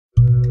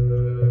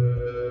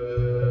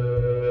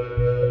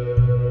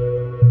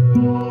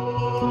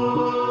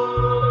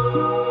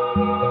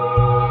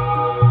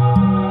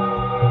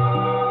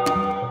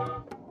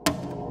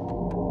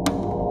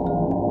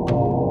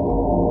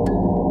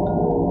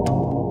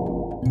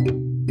I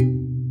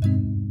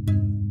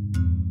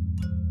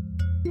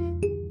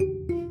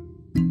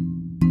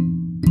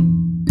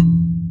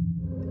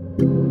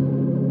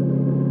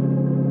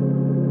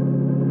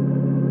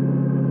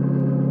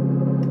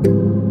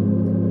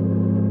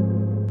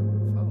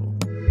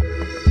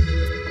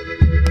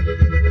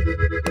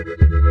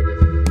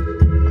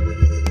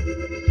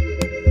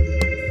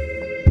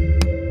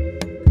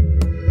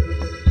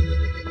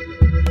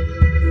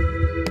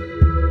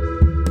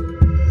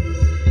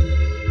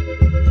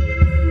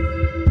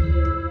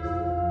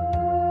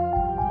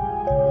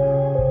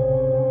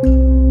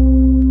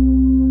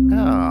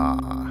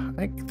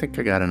think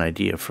I got an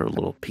idea for a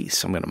little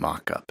piece I'm going to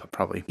mock up. I'll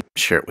probably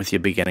share it with you at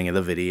the beginning of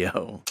the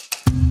video.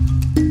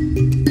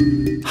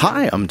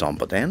 Hi, I'm Don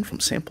Bodan from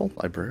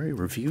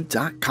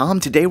SampleLibraryReview.com.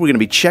 Today we're going to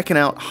be checking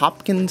out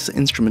Hopkin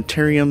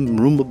Instrumentarium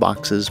Rumba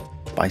Boxes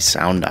by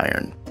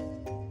Soundiron.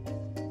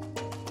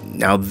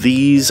 Now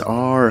these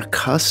are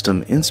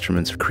custom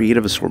instruments, a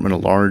creative assortment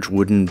of large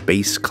wooden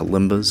bass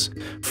kalimbas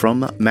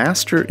from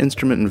master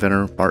instrument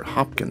inventor Bart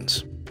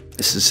Hopkins.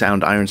 This is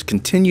Soundiron's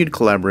continued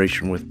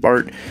collaboration with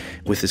Bart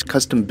with his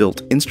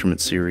custom-built instrument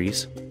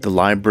series. The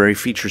library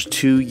features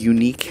 2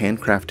 unique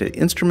handcrafted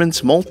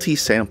instruments,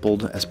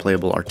 multi-sampled as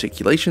playable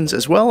articulations,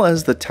 as well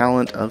as the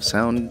talent of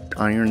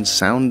Soundiron's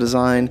sound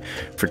design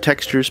for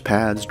textures,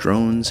 pads,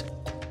 drones.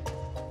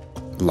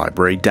 The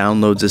library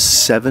downloads is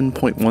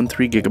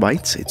 7.13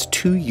 gigabytes. It's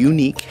 2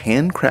 unique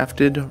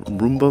handcrafted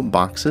Rumba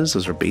boxes.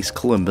 Those are bass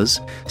kalimbas,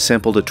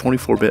 sampled at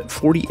 24-bit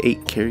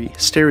 48K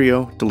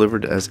stereo,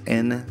 delivered as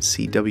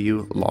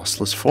NCW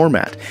lossless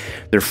format.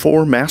 There are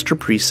 4 master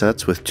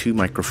presets with 2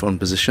 microphone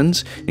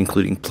positions,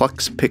 including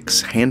plucks,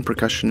 picks, hand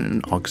percussion,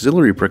 and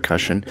auxiliary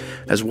percussion,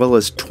 as well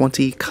as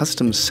 20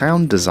 custom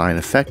sound design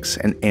effects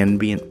and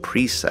ambient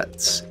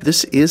presets.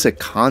 This is a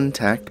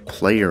contact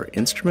player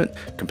instrument,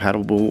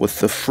 compatible with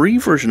the free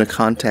version of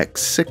Contact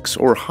 6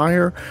 or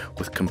higher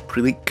with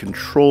complete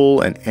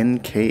control and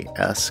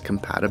NKS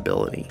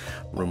compatibility.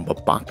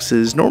 Rumba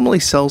Boxes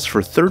normally sells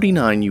for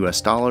 $39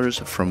 US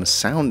from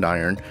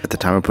Soundiron. At the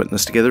time of putting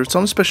this together, it's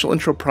on a special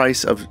intro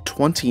price of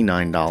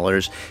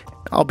 $29.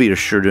 I'll be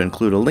sure to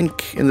include a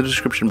link in the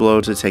description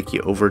below to take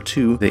you over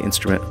to the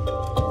instrument.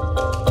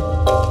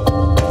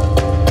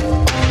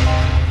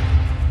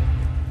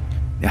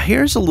 Now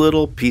here's a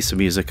little piece of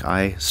music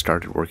I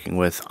started working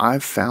with.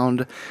 I've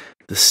found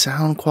the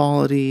sound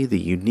quality, the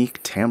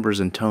unique timbres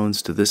and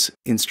tones to this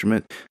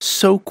instrument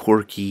so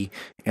quirky,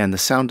 and the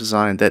sound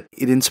design that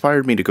it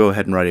inspired me to go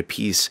ahead and write a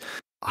piece.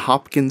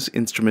 Hopkin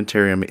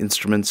Instrumentarium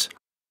instruments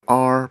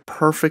are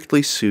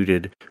perfectly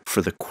suited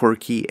for the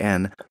quirky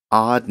and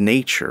odd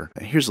nature.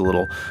 And here's a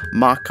little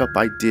mock-up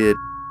I did.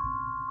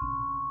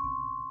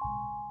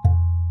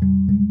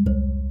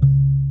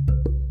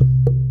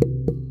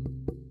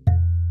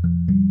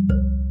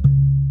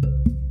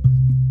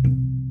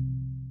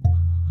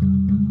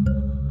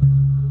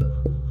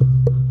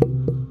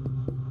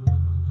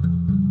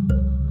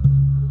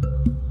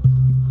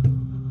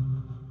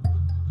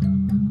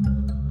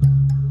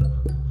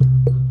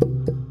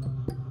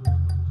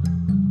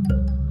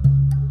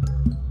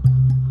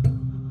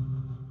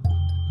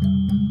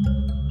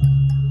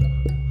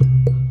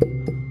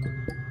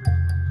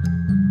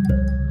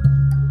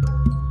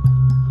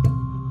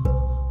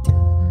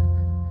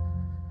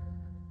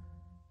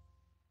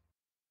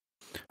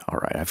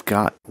 Alright, I've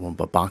got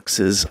Rumba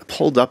Boxes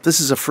pulled up. This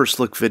is a first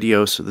look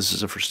video, so this is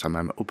the first time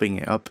I'm opening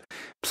it up,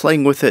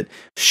 playing with it,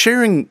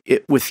 sharing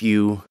it with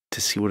you to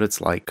see what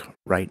it's like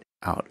right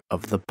out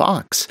of the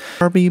box.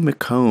 Darby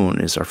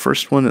McCone is our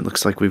first one. It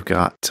looks like we've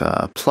got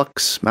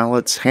plucks,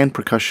 mallets, hand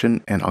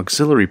percussion, and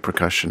auxiliary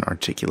percussion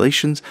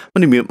articulations.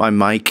 I'm going to mute my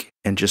mic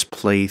and just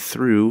play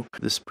through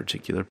this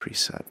particular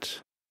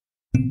preset.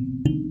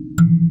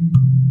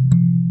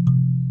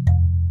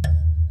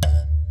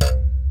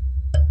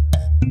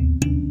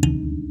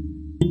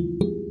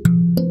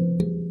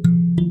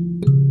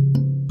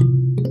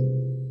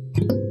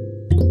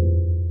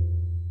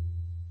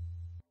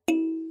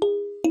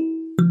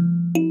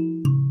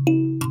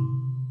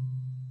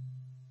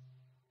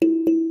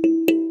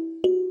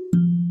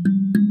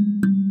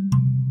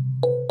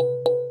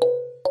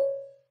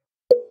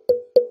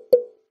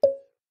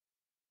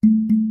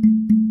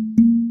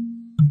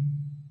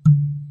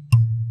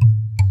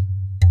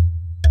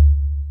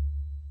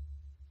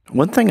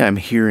 One thing I'm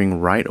hearing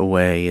right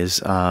away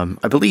is,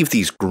 I believe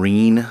these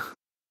green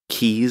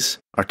keys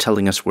are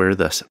telling us where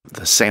the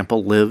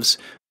sample lives,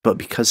 but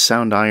because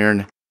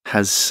Soundiron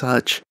has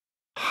such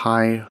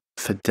high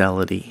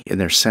fidelity in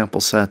their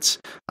sample sets,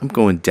 I'm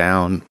going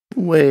down,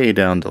 way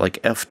down to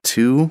like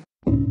F2,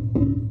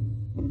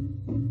 and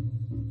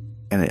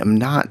I'm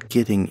not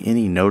getting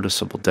any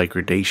noticeable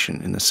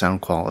degradation in the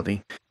sound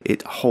quality.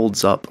 It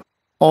holds up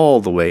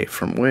all the way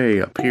from way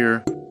up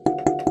here.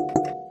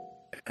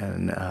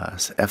 And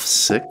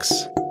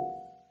F6,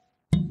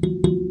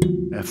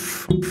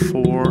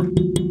 F4,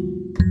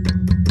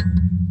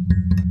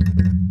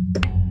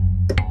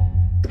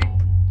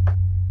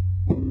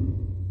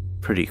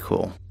 pretty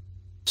cool.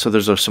 So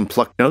there's some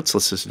pluck notes.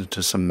 Let's listen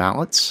to some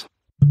mallets.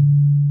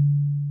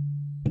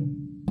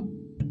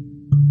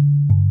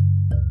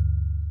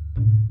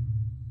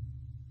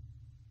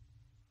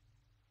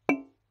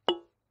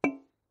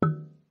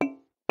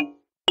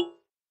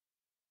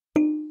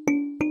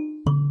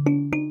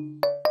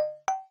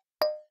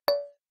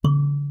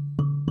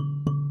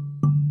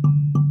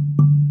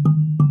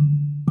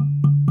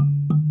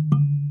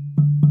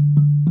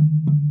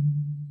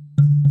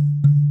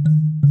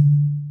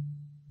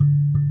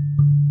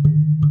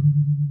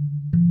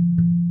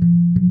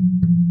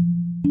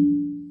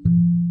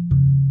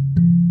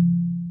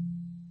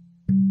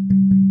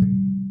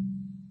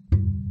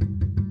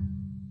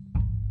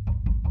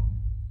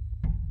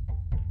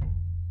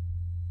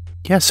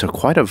 Yeah, so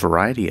quite a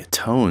variety of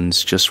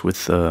tones just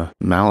with the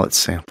mallet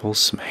samples,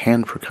 some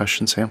hand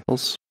percussion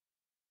samples.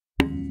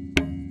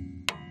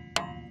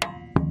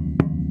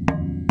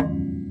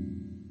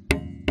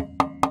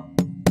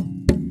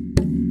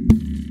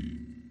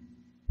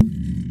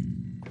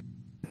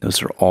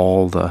 Those are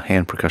all the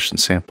hand percussion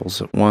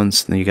samples at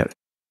once. And then you got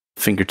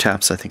finger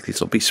taps. I think these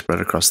will be spread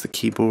across the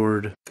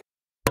keyboard.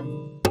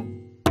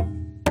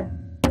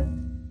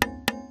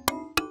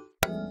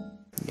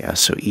 Yeah,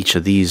 so each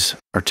of these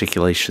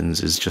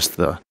articulations is just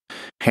the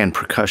hand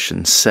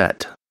percussion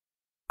set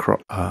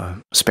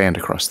spanned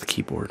across the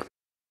keyboard.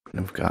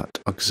 And we've got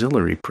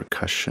auxiliary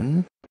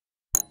percussion.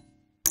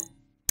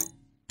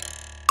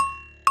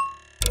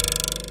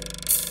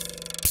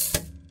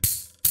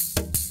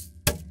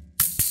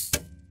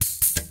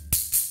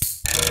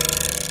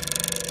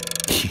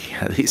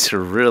 Yeah, these are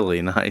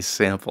really nice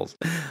samples.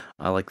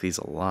 I like these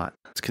a lot.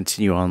 Let's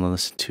continue on and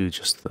listen to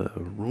just the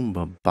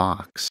Rumba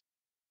box.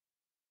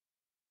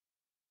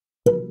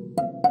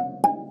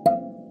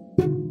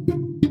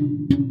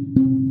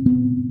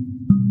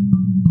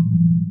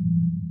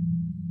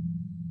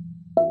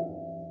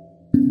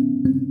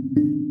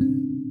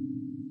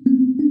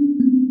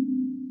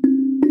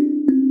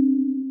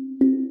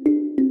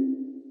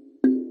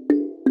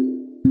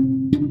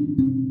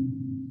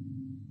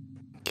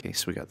 Okay,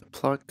 so we got the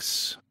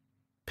plucks,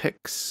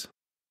 picks.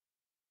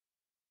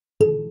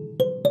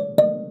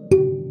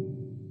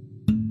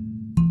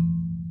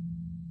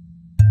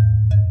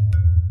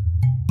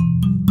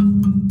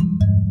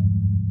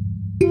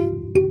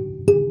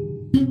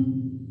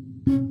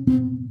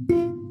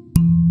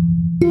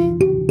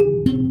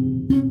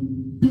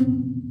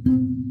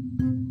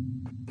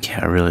 Yeah,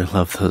 I really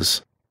love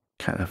those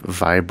kind of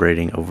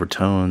vibrating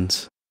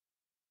overtones.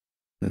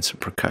 And some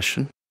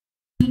percussion.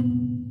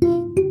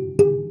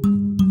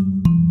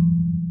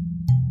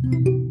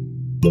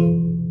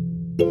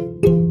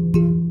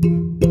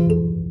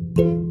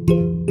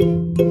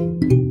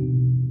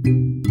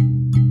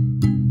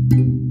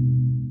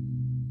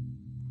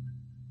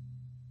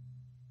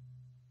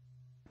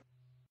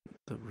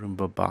 The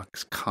Rumba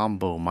Box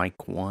Combo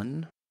Mic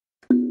 1.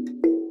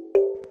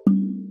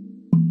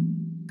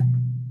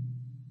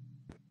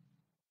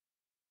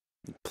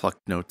 Pluck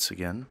notes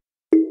again.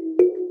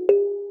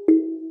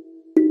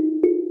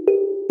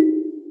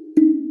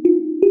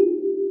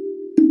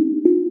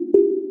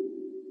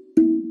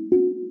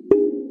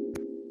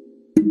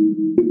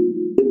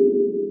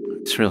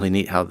 It's really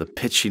neat how the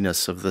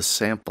pitchiness of the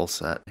sample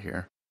set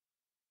here.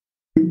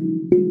 And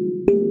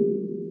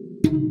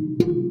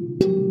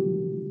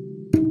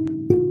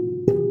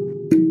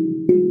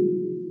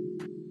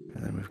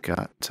then we've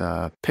got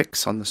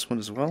picks on this one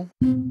as well.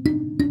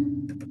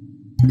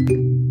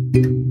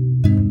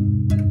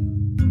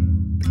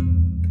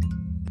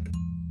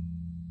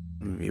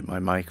 Mute my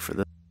mic for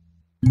this.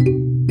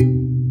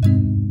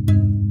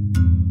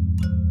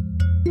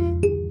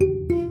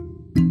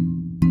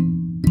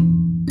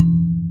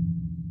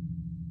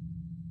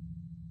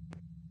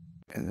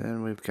 And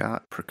then we've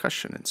got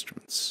percussion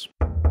instruments.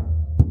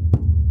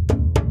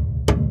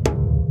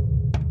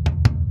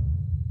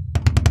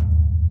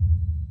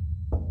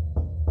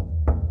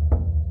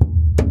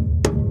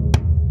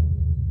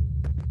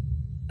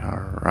 All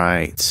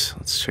right,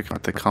 let's check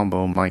out the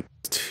combo mic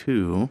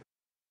 2.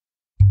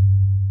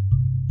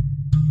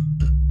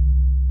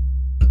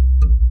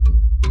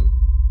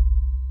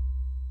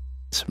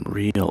 Some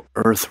real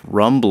earth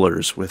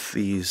rumblers with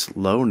these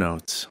low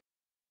notes.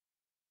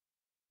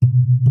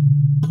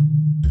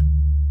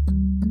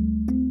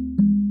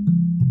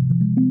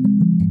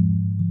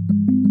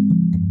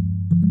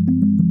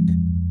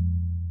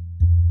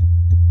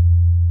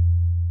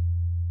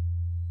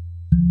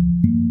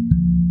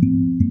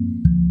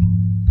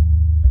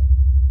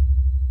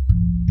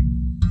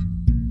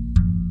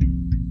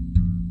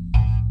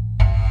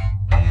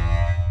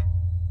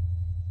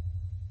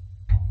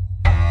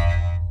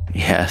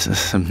 Yes,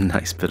 some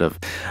nice bit of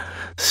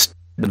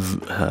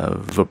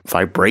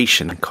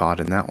vibration caught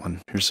in that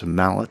one. Here's some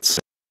mallets.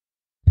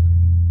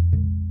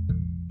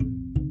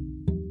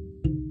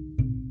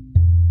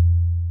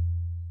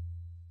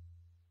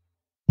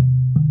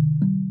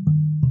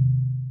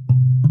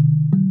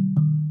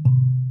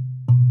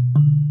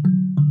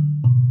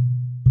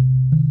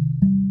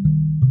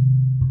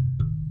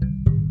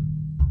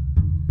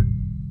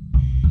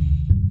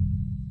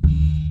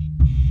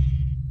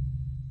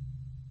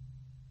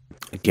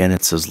 Again,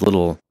 it's those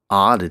little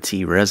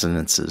oddity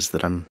resonances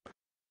that I'm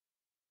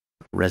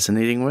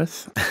resonating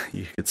with,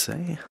 you could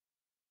say.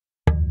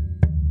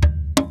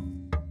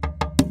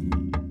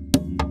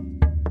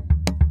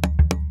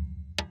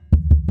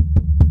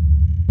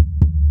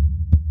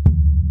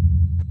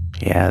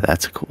 Yeah,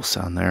 that's a cool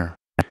sound there.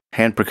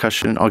 Hand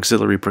percussion,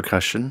 auxiliary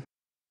percussion.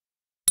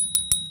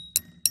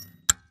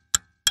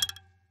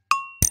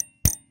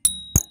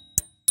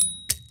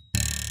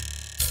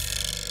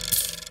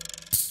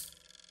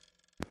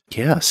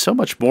 Yeah, so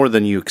much more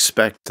than you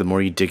expect the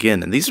more you dig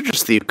in. And these are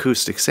just the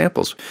acoustic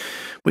samples.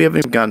 We haven't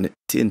even gotten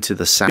into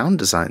the sound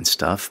design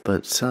stuff,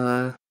 but,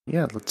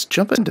 yeah, let's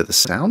jump into the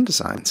sound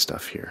design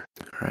stuff here.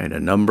 All right, a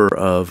number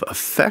of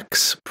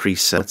effects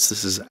presets.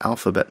 This is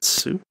alphabet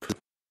soup.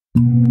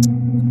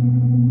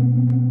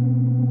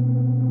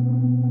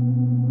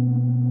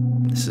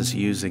 This is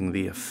using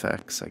the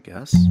effects, I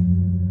guess.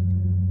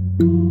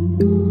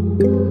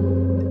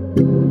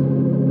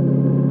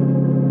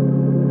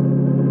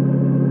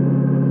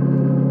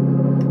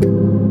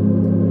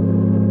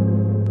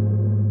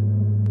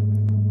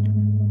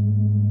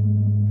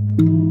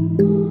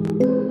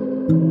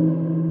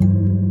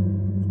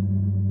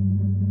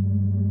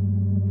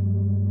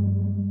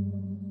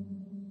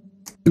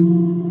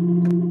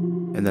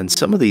 And then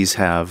some of these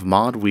have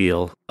mod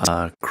wheel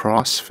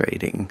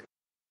crossfading.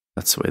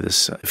 That's the way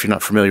this, if you're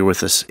not familiar with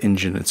this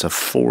engine, it's a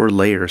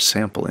 4-layer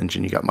sample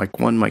engine. You got mic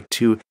 1, mic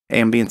 2,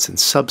 ambience, and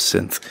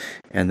subsynth.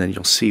 And then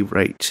you'll see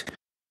right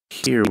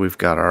here we've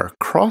got our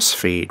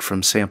crossfade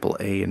from sample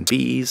A and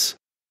B's.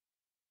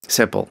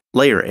 Sample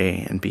layer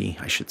A and B,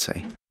 I should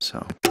say.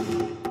 So.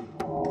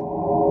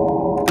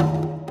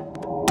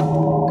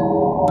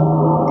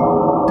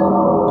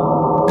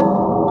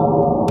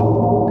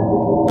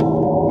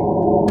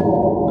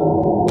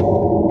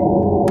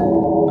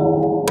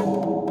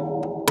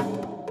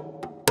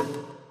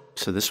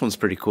 So this one's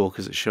pretty cool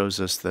because it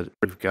shows us that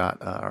we've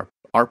got our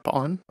ARP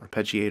on,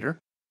 arpeggiator,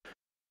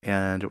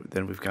 and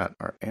then we've got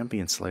our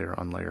ambience layer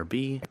on layer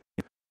B,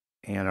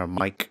 and our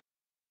mic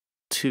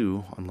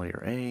 2 on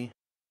layer A,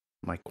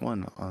 mic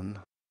 1 on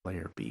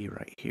layer B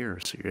right here,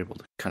 so you're able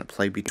to kind of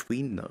play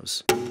between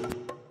those.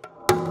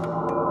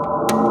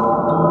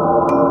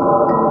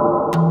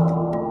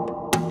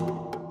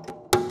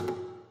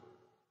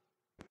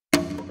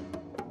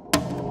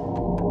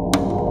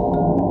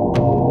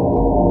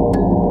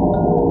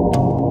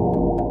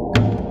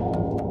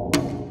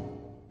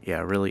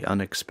 Yeah, really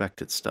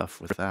unexpected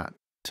stuff with that.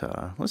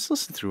 Let's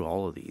listen through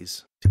all of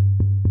these.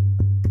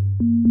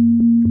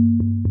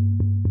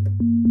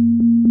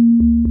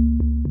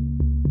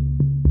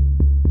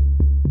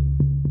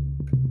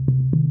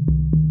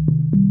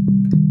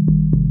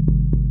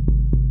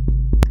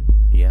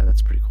 Yeah,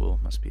 that's pretty cool.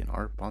 Must be an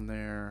ARP on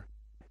there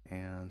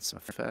and some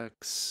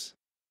effects.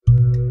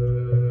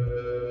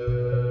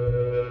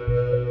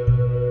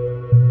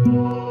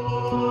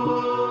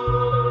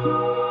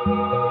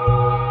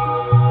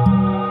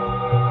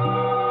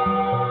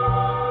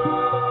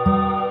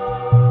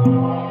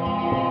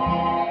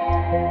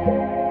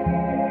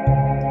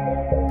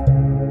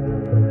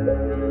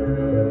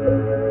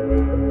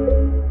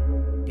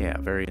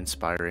 Very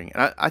inspiring.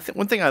 And I think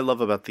one thing I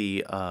love about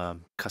the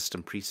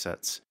custom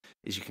presets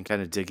is you can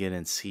kind of dig in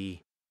and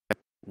see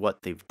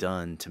what they've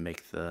done to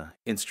make the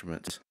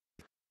instrument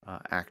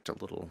act a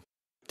little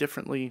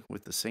differently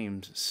with the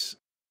same,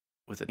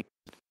 with a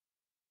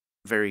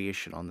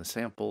variation on the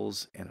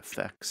samples and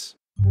effects.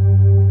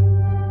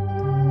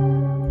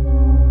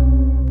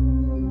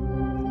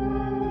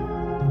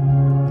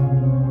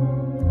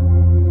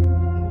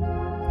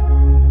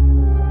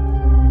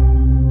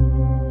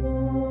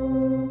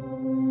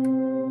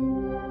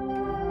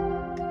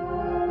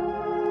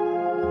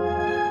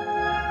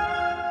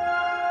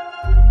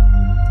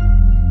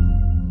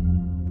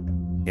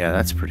 Yeah,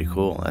 that's pretty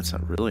cool. That's a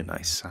really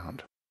nice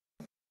sound.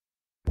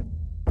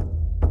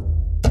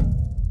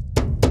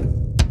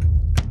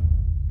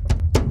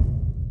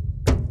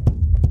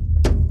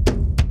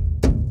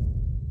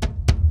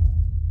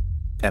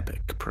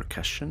 Epic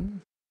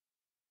percussion.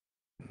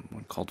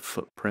 One called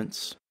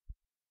Footprints.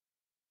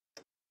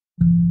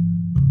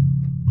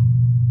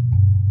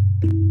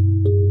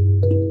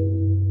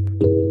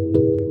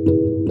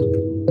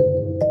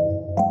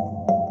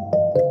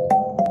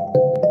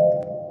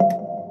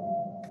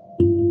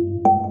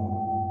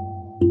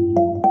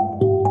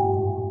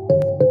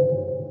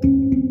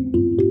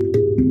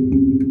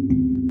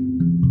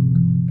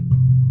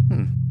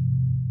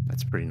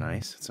 Pretty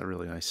nice. It's a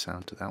really nice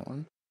sound to that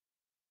one.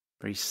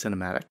 Very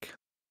cinematic.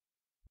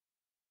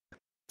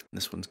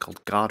 This one's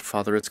called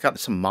Godfather. It's got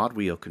some mod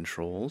wheel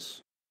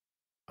controls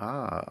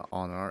on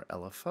our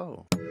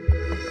LFO.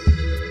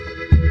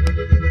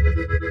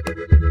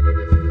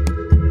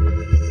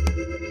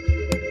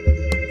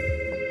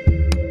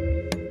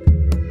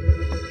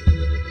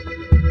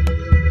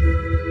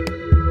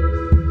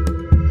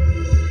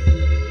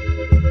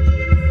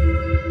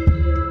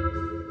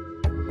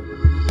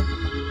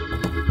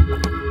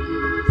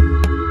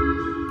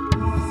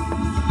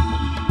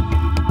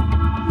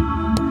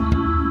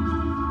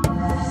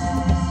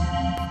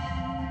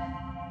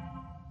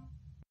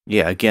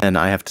 Yeah, again,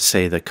 I have to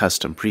say the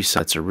custom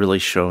presets are really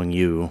showing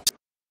you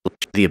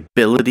the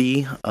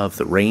ability of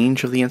the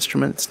range of the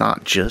instrument. It's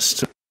not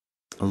just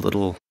a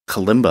little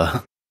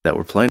kalimba that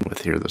we're playing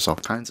with here. There's all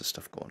kinds of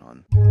stuff going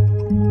on.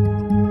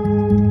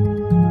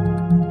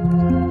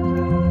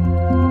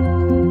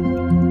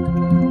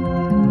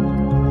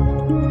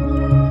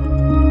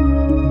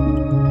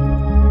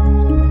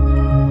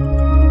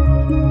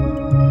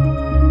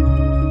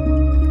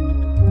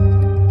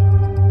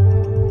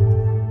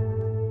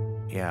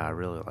 Yeah, I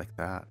really like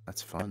that.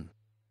 That's fun.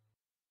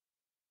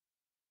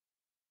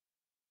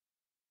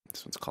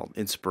 This one's called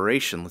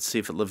Inspiration. Let's see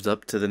if it lived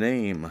up to the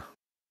name.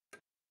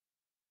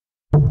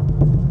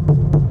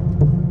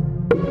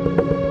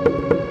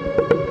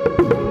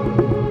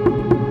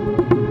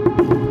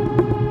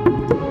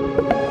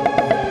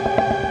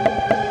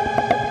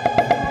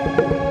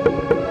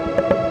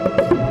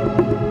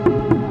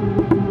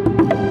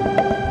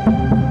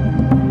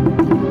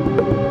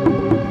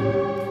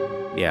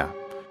 Yeah,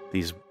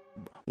 these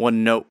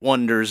one-note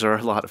wonders are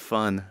a lot of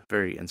fun.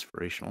 Very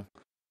inspirational.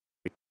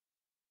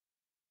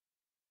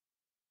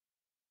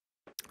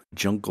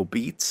 Jungle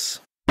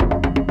beats.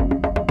 I'm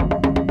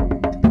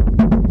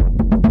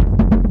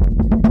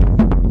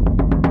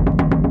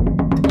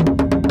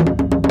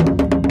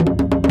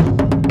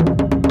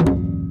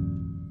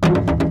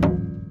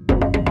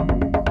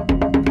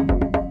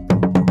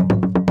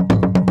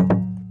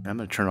going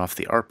to turn off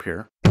the ARP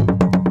here.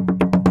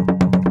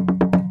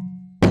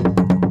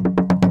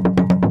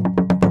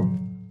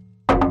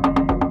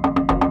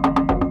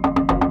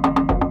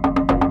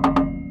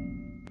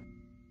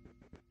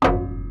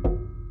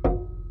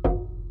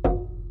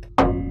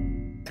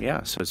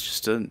 Yeah, so it's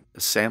just a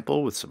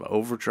sample with some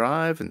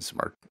overdrive and some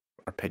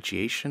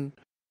arpeggiation.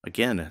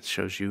 Again, it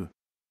shows you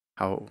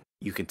how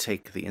you can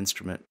take the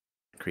instrument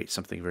and create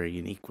something very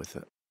unique with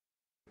it.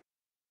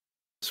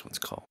 This one's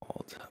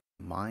called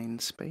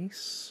Mind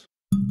Space.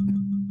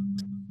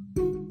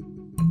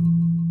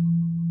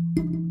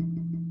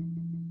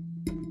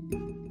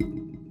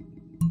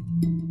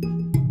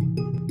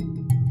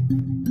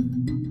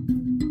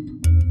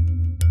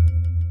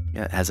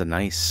 Yeah, it has a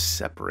nice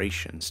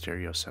separation,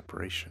 stereo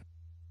separation.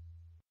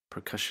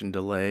 Percussion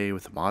delay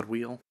with a mod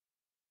wheel.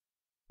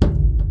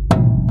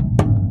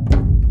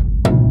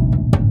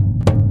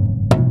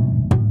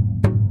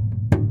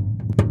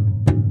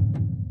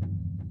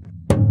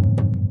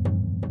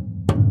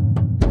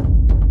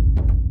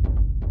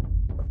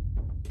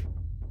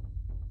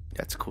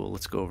 That's cool.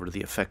 Let's go over to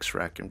the effects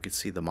rack and we can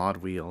see the mod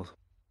wheel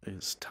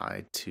is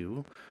tied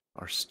to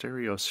our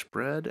stereo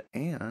spread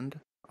and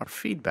our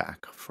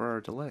feedback for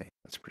our delay.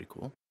 That's pretty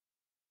cool.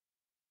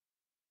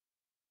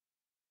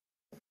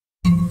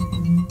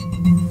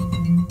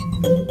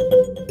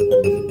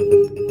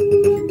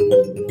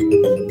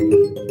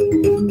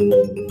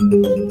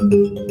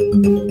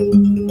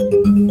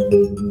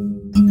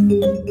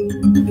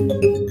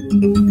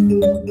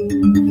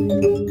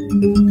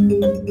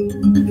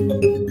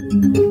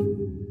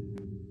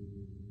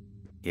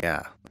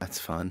 Yeah, that's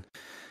fun.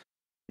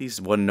 These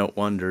one-note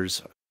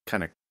wonders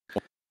kind of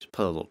just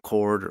play a little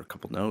chord or a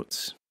couple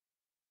notes,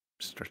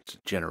 start to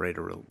generate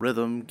a real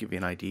rhythm, give you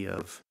an idea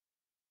of.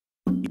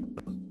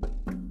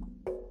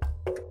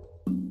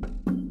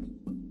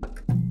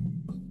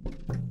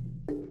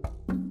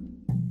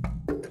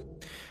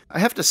 I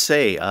have to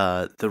say,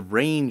 the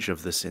range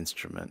of this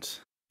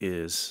instrument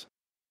is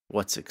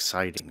what's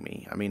exciting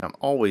me. I mean, I'm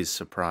always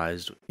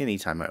surprised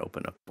anytime I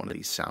open up one of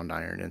these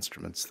Soundiron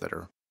instruments that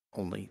are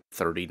only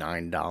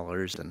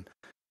 $39, and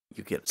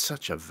you get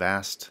such a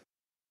vast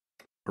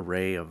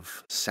array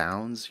of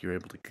sounds you're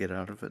able to get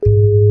out of it.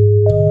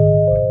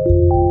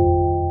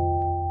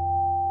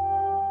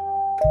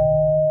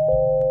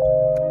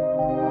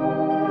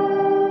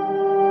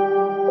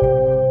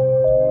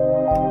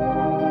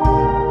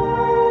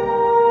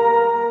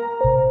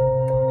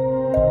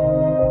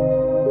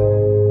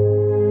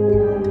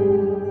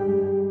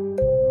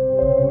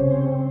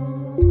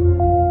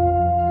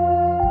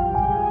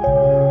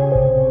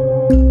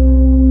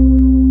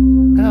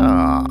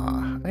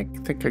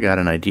 I think I got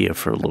an idea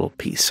for a little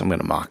piece I'm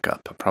going to mock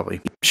up. I'll probably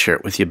share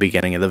it with you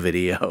beginning of the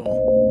video.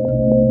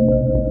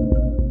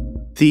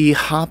 The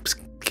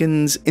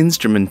Hopkin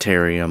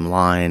Instrumentarium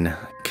line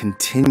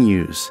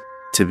continues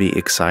to be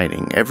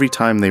exciting. Every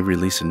time they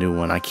release a new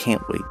one, I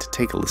can't wait to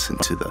take a listen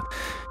to the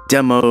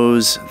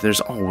demos.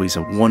 There's always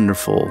a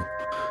wonderful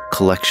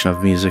collection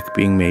of music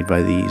being made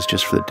by these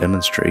just for the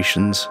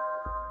demonstrations.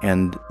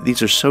 And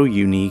these are so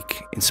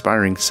unique,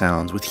 inspiring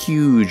sounds with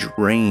huge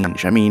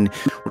range. I mean,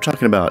 we're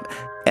talking about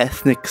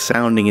ethnic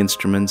sounding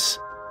instruments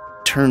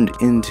turned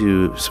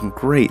into some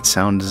great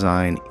sound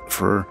design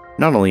for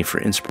not only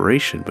for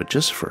inspiration, but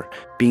just for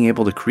being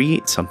able to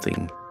create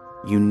something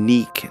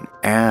unique and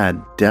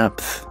add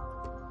depth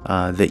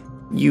that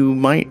you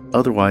might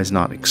otherwise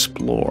not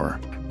explore.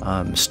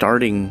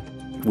 Starting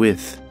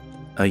with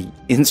an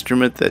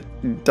instrument that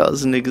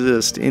doesn't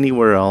exist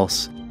anywhere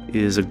else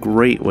is a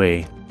great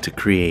way to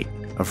create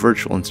a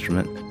virtual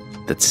instrument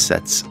that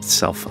sets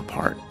itself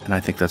apart. And I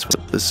think that's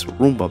what this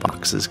Rumba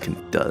Boxes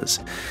does.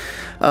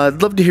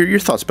 I'd love to hear your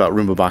thoughts about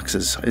Rumba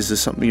Boxes. Is this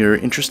something you're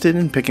interested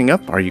in picking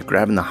up? Are you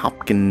grabbing the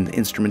Hopkin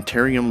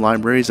Instrumentarium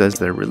libraries as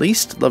they're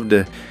released? Love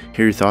to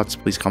hear your thoughts.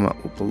 Please comment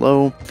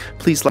below.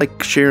 Please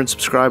like, share, and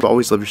subscribe.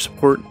 Always love your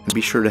support. And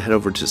be sure to head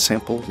over to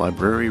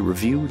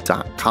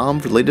samplelibraryreview.com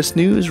for latest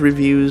news,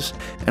 reviews,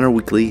 and our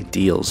weekly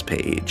deals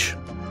page.